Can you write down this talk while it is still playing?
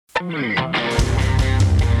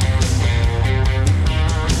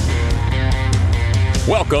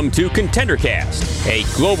Welcome to ContenderCast, a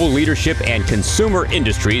global leadership and consumer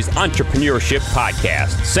industries entrepreneurship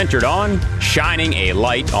podcast centered on shining a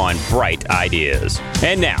light on bright ideas.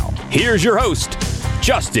 And now, here's your host,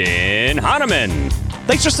 Justin Hahnemann.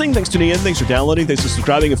 Thanks for listening, thanks for tuning in, thanks for downloading, thanks for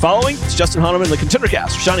subscribing and following. It's Justin Hahnemann, the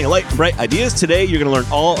ContenderCast, shining a light on bright ideas. Today, you're going to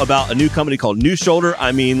learn all about a new company called NewShoulder.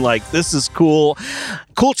 I mean, this is cool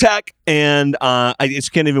tech, and I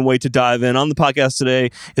just can't even wait to dive in. On the podcast today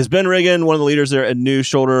is Ben Riggin, one of the leaders there at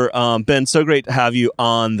NewShoulder. Ben, so great to have you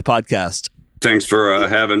on the podcast. Thanks for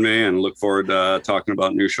having me, and look forward to talking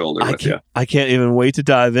about NewShoulder with you. I can't even wait to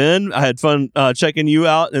dive in. I had fun checking you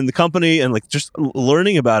out in the company and just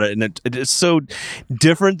learning about it. And it's so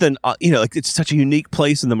different than, it's such a unique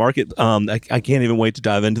place in the market. I can't even wait to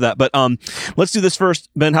dive into that. But let's do this first.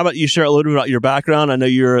 Ben, how about you share a little bit about your background? I know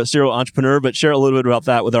you're a serial entrepreneur, but share a little bit about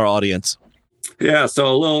that with our audience. Yeah, so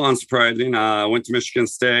a little unsurprising. I went to Michigan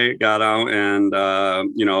State, got out, and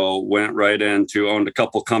went right into owned a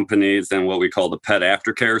couple companies in what we call the pet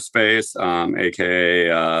aftercare space, aka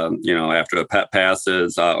after the pet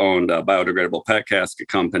passes, owned a biodegradable pet casket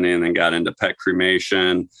company, and then got into pet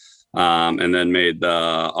cremation, and then made the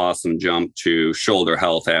awesome jump to shoulder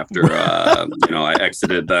health after I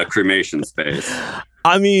exited the cremation space.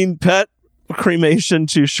 I mean, pet cremation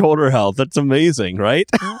to shoulder health. That's amazing, right?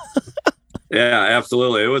 Yeah,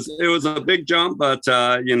 absolutely. It was a big jump, but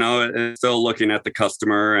it's still looking at the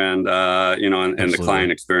customer and and the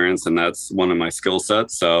client experience, and that's one of my skill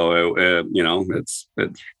sets. So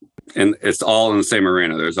it's all in the same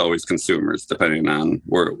arena. There's always consumers, depending on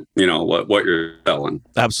where what you're selling.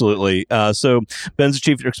 Absolutely. So Ben's the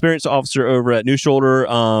Chief Experience Officer over at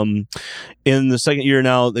NewShoulder. In the second year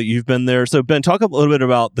now that you've been there. So Ben, talk a little bit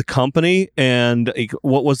about the company and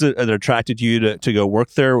what was it that attracted you to go work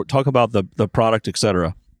there? Talk about the product, et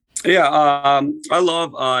cetera. Yeah, I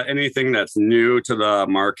love anything that's new to the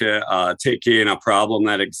market, taking a problem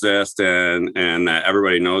that exists and that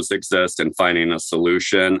everybody knows exists and finding a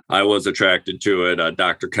solution. I was attracted to it.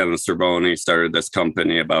 Dr. Kevin Cervoni started this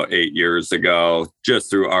company about 8 years ago, just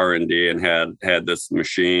through R&D, and had this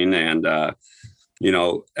machine. And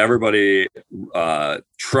everybody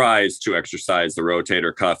tries to exercise the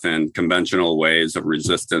rotator cuff in conventional ways of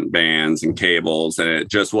resistant bands and cables, and it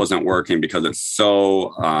just wasn't working because it's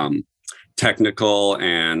so technical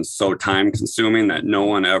and so time consuming that no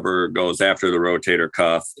one ever goes after the rotator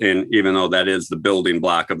cuff. And even though that is the building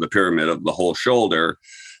block of the pyramid of the whole shoulder,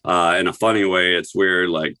 in a funny way, it's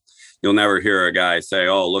weird. You'll never hear a guy say,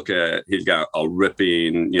 "Oh, look at he's got a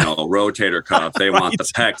ripping, rotator cuff." They want the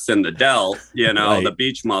pecs and the delt, Right. the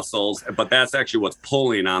beach muscles. But that's actually what's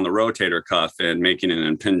pulling on the rotator cuff and making an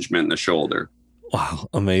impingement in the shoulder. Wow,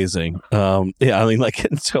 amazing.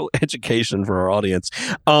 So education for our audience.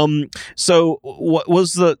 So what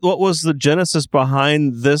was the genesis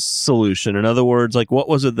behind this solution? In other words, what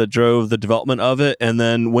was it that drove the development of it, and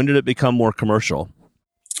then when did it become more commercial?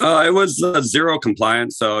 It was zero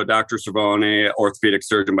compliance. So Dr. Cervoni, orthopedic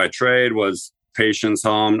surgeon by trade, was patients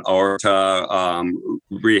home or to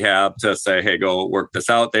rehab to say, "Hey, go work this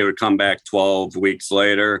out." They would come back 12 weeks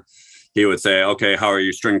later. He would say, "Okay, how are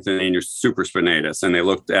you strengthening your supraspinatus?" And they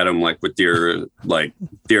looked at him with deer in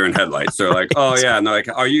headlights. They're like, "Oh yeah." And they're like,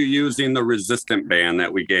 "Are you using the resistant band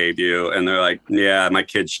that we gave you?" And they're like, "Yeah, my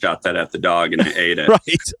kid shot that at the dog and it ate it."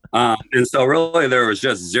 Right. And so really there was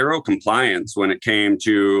just zero compliance when it came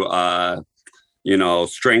to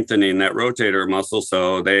strengthening that rotator muscle.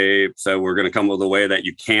 So they said, "We're going to come up with a way that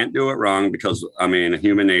you can't do it wrong, because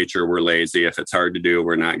human nature, we're lazy. If it's hard to do,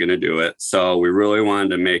 we're not going to do it." So we really wanted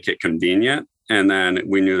to make it convenient. And then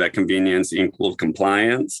we knew that convenience equaled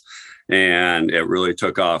compliance, and it really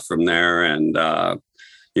took off from there. And,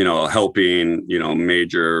 helping,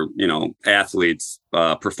 major, athletes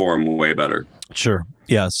perform way better. Sure.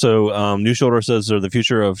 Yeah. So NewShoulder says they're the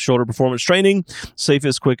future of shoulder performance training,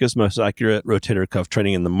 safest, quickest, most accurate rotator cuff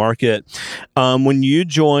training in the market. When you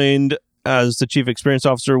joined as the Chief Experience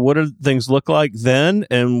Officer, what did things look like then,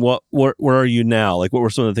 and where are you now? What were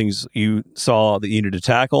some of the things you saw that you needed to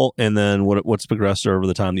tackle, and then what's progressed over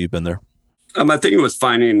the time that you've been there? I think it was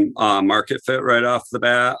finding market fit right off the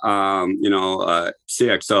bat.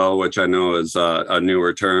 CXO, which I know is a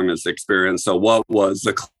newer term, is experience. So what was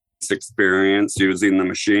the experience using the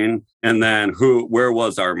machine? And then where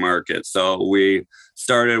was our market? So we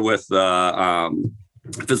started with the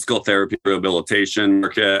physical therapy rehabilitation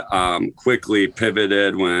market, quickly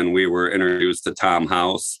pivoted when we were introduced to Tom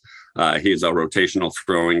House, He's a rotational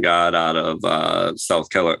throwing god out of South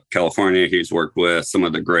California. He's worked with some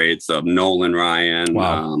of the greats of Nolan Ryan,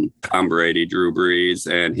 Wow. Tom Brady, Drew Brees,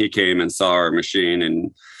 and he came and saw our machine,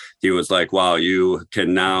 and he was like, wow, you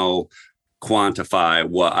can now quantify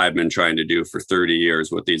what I've been trying to do for 30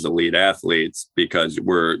 years with these elite athletes, because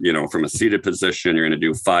we're, from a seated position, you're going to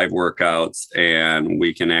do 5 workouts and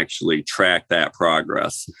we can actually track that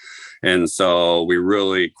progress. And so we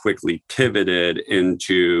really quickly pivoted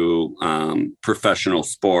into professional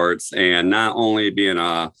sports, and not only being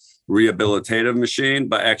a rehabilitative machine,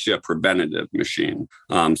 but actually a preventative machine.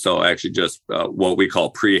 So actually just what we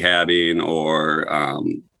call prehabbing, or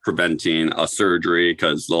preventing a surgery,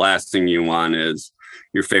 because the last thing you want is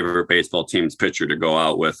your favorite baseball team's pitcher to go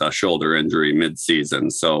out with a shoulder injury mid-season.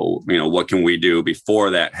 So, what can we do before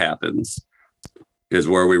that happens is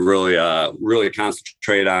where we really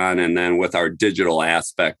concentrate on. And then with our digital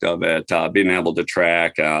aspect of it, being able to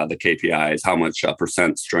track the KPIs, how much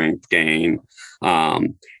percent strength gain,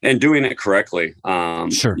 and doing it correctly.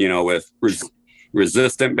 Sure. With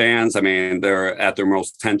resistant bands, I mean, they're at their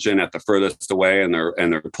most tension at the furthest away, and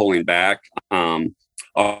they're pulling back.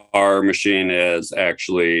 Our machine is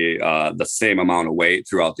actually the same amount of weight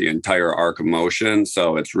throughout the entire arc of motion.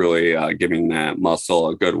 So it's really giving that muscle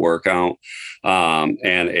a good workout, and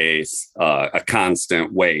a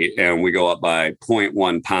constant weight. And we go up by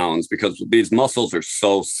 0.1 pounds, because these muscles are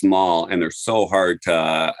so small and they're so hard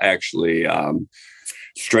to actually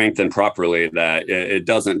strengthen properly that it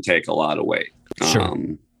doesn't take a lot of weight. Sure.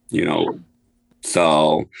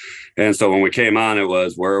 So when we came on, it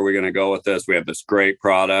was, where are we going to go with this? We have this great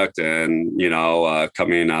product, and,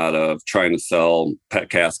 coming out of trying to sell pet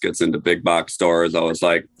caskets into big box stores, I was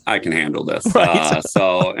like, I can handle this. Right.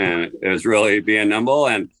 And it was really being nimble,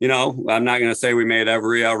 and, I'm not going to say we made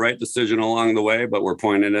every right decision along the way, but we're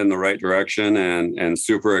pointed in the right direction, and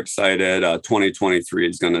super excited. 2023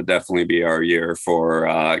 is going to definitely be our year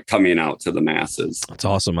for coming out to the masses. That's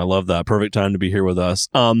awesome. I love that. Perfect time to be here with us.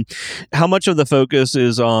 How much of the focus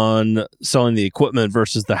is on selling the equipment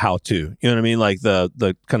versus the how-to? You know what I mean? Like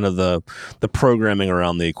the kind of the programming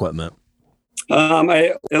around the equipment.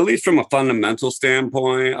 At least from a fundamental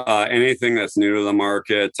standpoint, anything that's new to the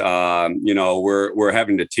market, we're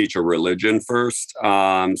having to teach a religion first.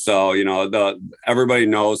 Everybody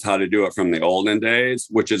knows how to do it from the olden days,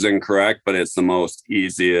 which is incorrect, but it's the most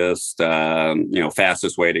easiest,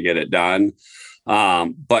 fastest way to get it done.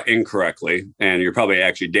 But incorrectly, and you're probably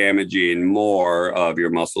actually damaging more of your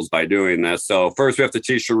muscles by doing this. So first we have to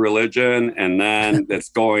teach the religion, and then it's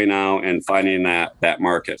going out and finding that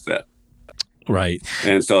market fit. Right.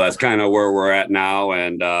 And so that's kind of where we're at now,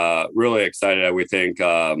 and really excited. We think,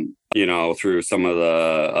 through some of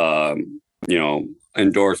the,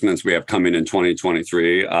 endorsements we have coming in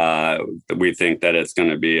 2023, we think that it's going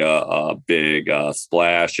to be a big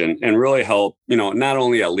splash, and really help, not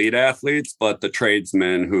only elite athletes, but the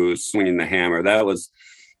tradesmen who's swinging the hammer. That was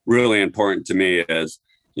really important to me, is,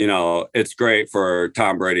 it's great for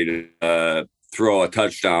Tom Brady to throw a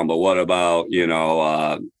touchdown, but what about,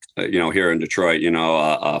 here in Detroit,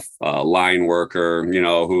 a line worker,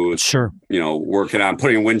 who's, sure, working on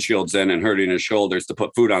putting windshields in and hurting his shoulders to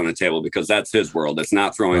put food on the table, because that's his world. It's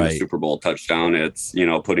not throwing the Super Bowl touchdown. It's,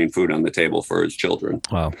 putting food on the table for his children.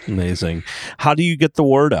 Wow. Amazing. How do you get the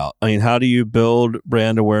word out? I mean, how do you build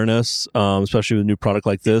brand awareness, especially with a new product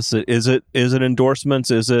like this? Is it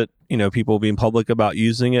endorsements? Is it, people being public about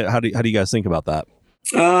using it? How do you guys think about that?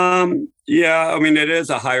 Yeah, I mean, it is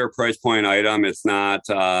a higher price point item. It's not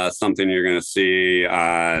something you're going to see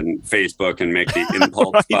on Facebook and make the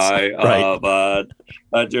impulse buy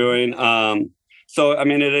of doing. So, I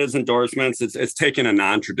mean, it is endorsements. It's taking a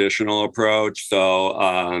non-traditional approach. So,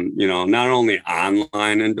 not only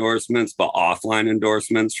online endorsements, but offline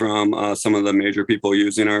endorsements from some of the major people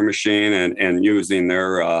using our machine, and using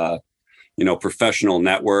their professional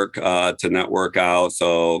network to network out.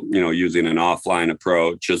 So, using an offline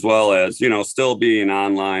approach, as well as, still being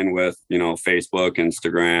online with, Facebook,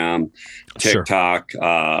 Instagram, TikTok,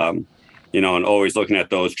 and always looking at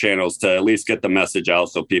those channels to at least get the message out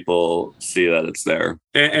so people see that it's there,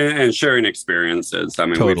 and sharing experiences. I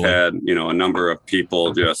mean, totally. We've had, a number of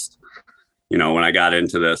people just, when I got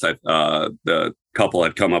into this, the couple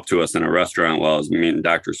had come up to us in a restaurant while I was meeting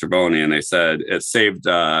Dr. Cervoni, and they said, it saved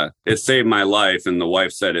my life. And the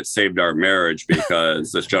wife said it saved our marriage,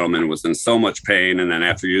 because this gentleman was in so much pain. And then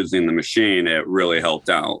after using the machine, it really helped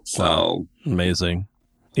out. So wow. Amazing.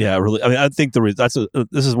 Yeah, really. I mean, I think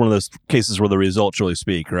this is one of those cases where the results really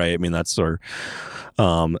speak, right? I mean, that's I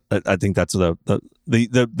think that's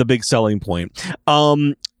the big selling point.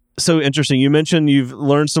 so interesting. You mentioned you've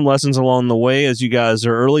learned some lessons along the way as you guys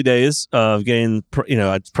are early days of getting,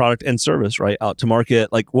 product and service right out to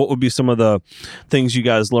market. Like, what would be some of the things you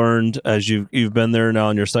guys learned as you've been there now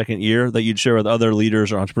in your second year that you'd share with other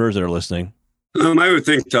leaders or entrepreneurs that are listening? I would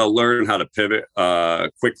think to learn how to pivot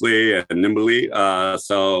quickly and nimbly.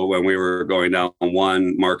 So when we were going down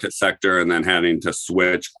one market sector and then having to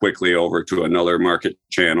switch quickly over to another market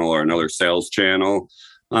channel or another sales channel,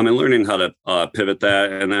 and learning how to pivot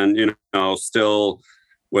that. And then, still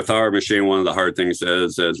with our machine, one of the hard things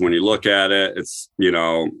is when you look at it, it's,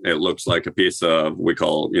 it looks like a piece of, we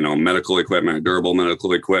call, medical equipment, durable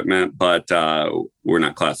medical equipment, but we're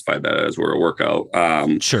not classified that as we're a workout.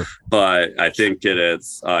 Sure. But I think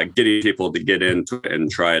it's getting people to get into it and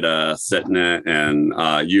try to sit in it and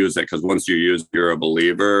use it. Because once you use it, you're a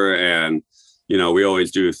believer. And we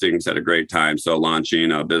always do things at a great time. So launching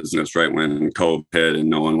a business right when COVID hit and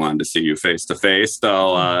no one wanted to see you face to face.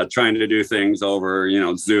 So trying to do things over,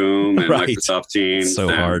 Zoom and right. Microsoft Teams. So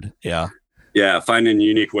hard. Yeah. Yeah. Finding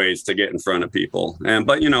unique ways to get in front of people.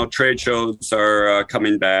 But trade shows are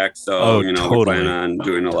coming back. So, totally. we plan on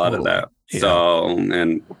doing a lot of that. Yeah. So,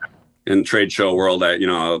 and in trade show world,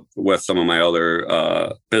 with some of my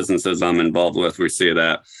other businesses I'm involved with, we see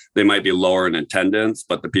that they might be lower in attendance,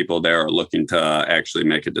 but the people there are looking to actually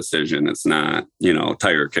make a decision. It's not,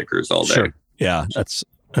 tire kickers all day. Sure. Yeah, that's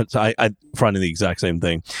I find the exact same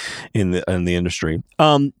thing in the industry.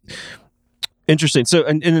 Interesting. So,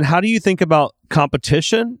 and how do you think about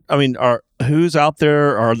competition? I mean, who's out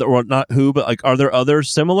there? Or not who, but like, are there others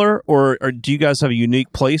similar, or do you guys have a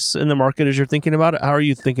unique place in the market as you're thinking about it? How are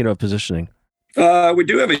you thinking of positioning? We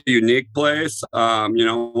do have a unique place.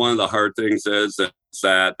 One of the hard things is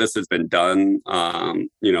that this has been done.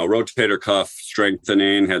 Rotator cuff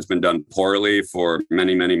strengthening has been done poorly for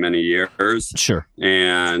many, many, many years. Sure.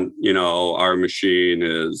 And, our machine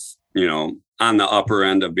is, on the upper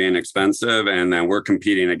end of being expensive. And then we're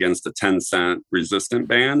competing against a 10-cent resistant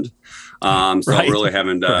band. So right. really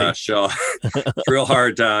having to show it's real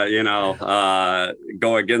hard to,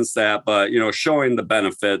 go against that. But, showing the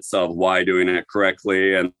benefits of why doing it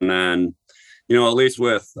correctly. And then, at least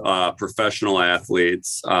with professional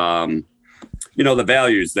athletes, the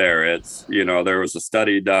value's there. It's, there was a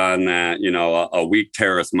study done that, a weak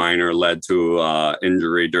teres minor led to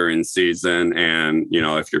injury during season. And,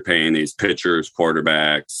 if you're paying these pitchers,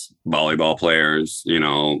 quarterbacks, volleyball players,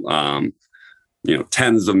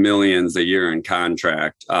 tens of millions a year in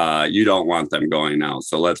contract, you don't want them going out.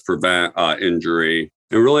 So let's prevent injury.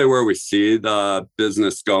 And really where we see the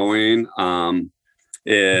business going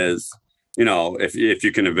is, if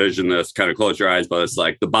you can envision this, kind of close your eyes, but it's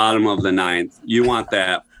like the bottom of the ninth. You want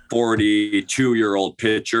that 42-year-old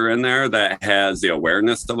pitcher in there that has the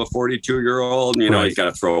awareness of a 42-year-old. Right. He's got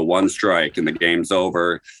to throw one strike and the game's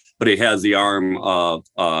over, but he has the arm of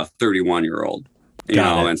a 31-year-old.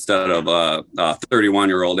 Instead of a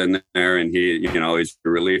 31-year-old in there, and he's a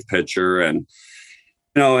relief pitcher, and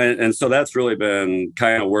and so that's really been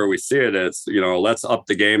kind of where we see it. It's, let's up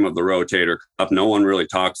the game of the rotator cuff. No one really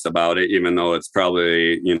talks about it, even though it's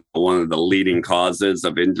probably, one of the leading causes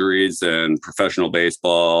of injuries in professional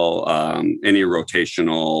baseball, any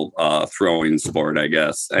rotational throwing sport, I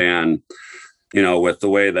guess. And, with the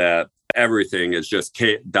way that everything is just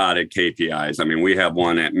dotted KPIs. I mean, we have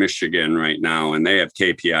one at Michigan right now, and they have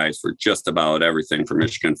KPIs for just about everything for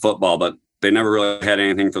Michigan football, but they never really had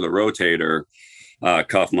anything for the rotator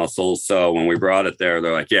cuff muscles. So when we brought it there,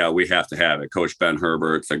 they're like, yeah, we have to have it. Coach Ben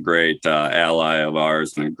Herbert's a great ally of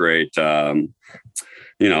ours and a great,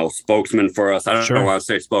 spokesman for us. I don't want to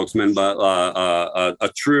say spokesman, but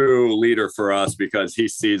a true leader for us because he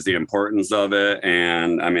sees the importance of it.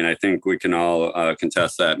 And I mean, I think we can all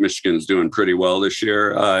contest that Michigan's doing pretty well this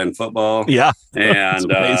year in football. Yeah. And,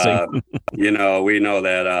 we know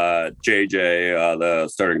that JJ, the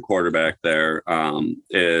starting quarterback there,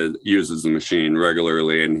 uses the machine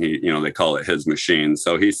regularly, and they call it his machine.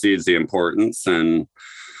 So he sees the importance. And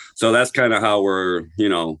so that's kind of how we're,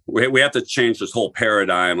 we have to change this whole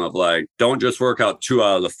paradigm of like, don't just work out 2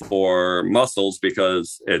 out of the 4 muscles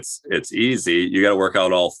because it's easy. You got to work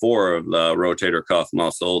out all 4 of the rotator cuff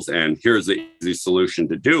muscles. And here's the easy solution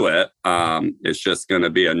to do it. It's just going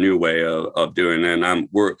to be a new way of doing it. And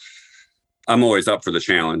I'm always up for the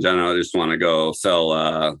challenge. I just want to go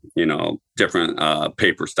sell, different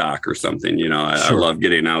paper stock or something. I love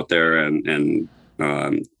getting out there and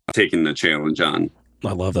taking the challenge on.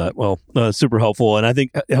 I love that. Well, super helpful. And I think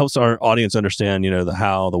it helps our audience understand, the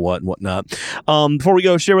how, the what, and whatnot. Before we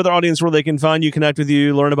go, share with our audience where they can find you, connect with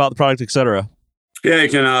you, learn about the product, etc. Yeah, you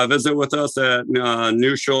can visit with us at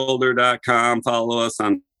newshoulder.com. Follow us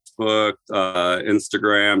on Facebook,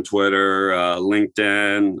 Instagram, Twitter,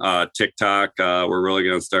 LinkedIn, TikTok. We're really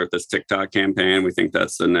going to start this TikTok campaign. We think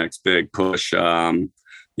that's the next big push, when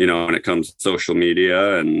it comes to social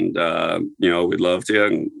media. And, we'd love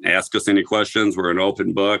to ask us any questions. We're an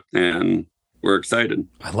open book, and we're excited.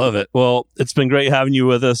 I love it. Well, it's been great having you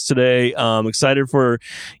with us today. Excited for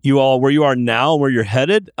you all where you are now and where you're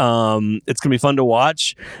headed. It's going to be fun to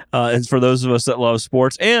watch. And for those of us that love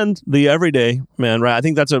sports and the everyday man, right? I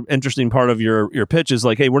think that's an interesting part of your pitch is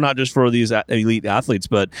like, hey, we're not just for these elite athletes,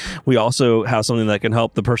 but we also have something that can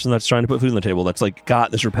help the person that's trying to put food on the table. That's like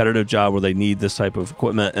got this repetitive job where they need this type of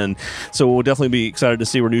equipment. And so we'll definitely be excited to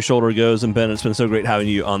see where New Shoulder goes. And Ben, it's been so great having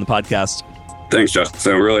you on the podcast. Thanks,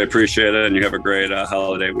 Justin. I really appreciate it. And you have a great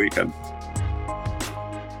holiday weekend.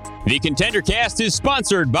 The Contender Cast is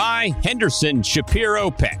sponsored by Henderson Shapiro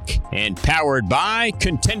Peck and powered by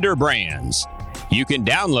Contender Brands. You can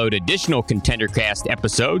download additional Contender Cast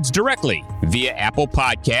episodes directly via Apple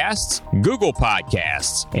Podcasts, Google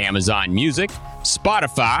Podcasts, Amazon Music,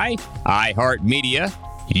 Spotify, iHeartMedia,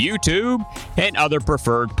 YouTube, and other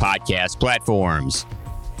preferred podcast platforms.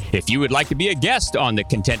 If you would like to be a guest on the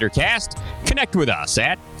Contender Cast, connect with us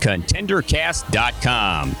at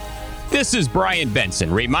contendercast.com. This is Brian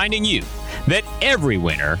Benson reminding you that every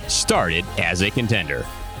winner started as a contender.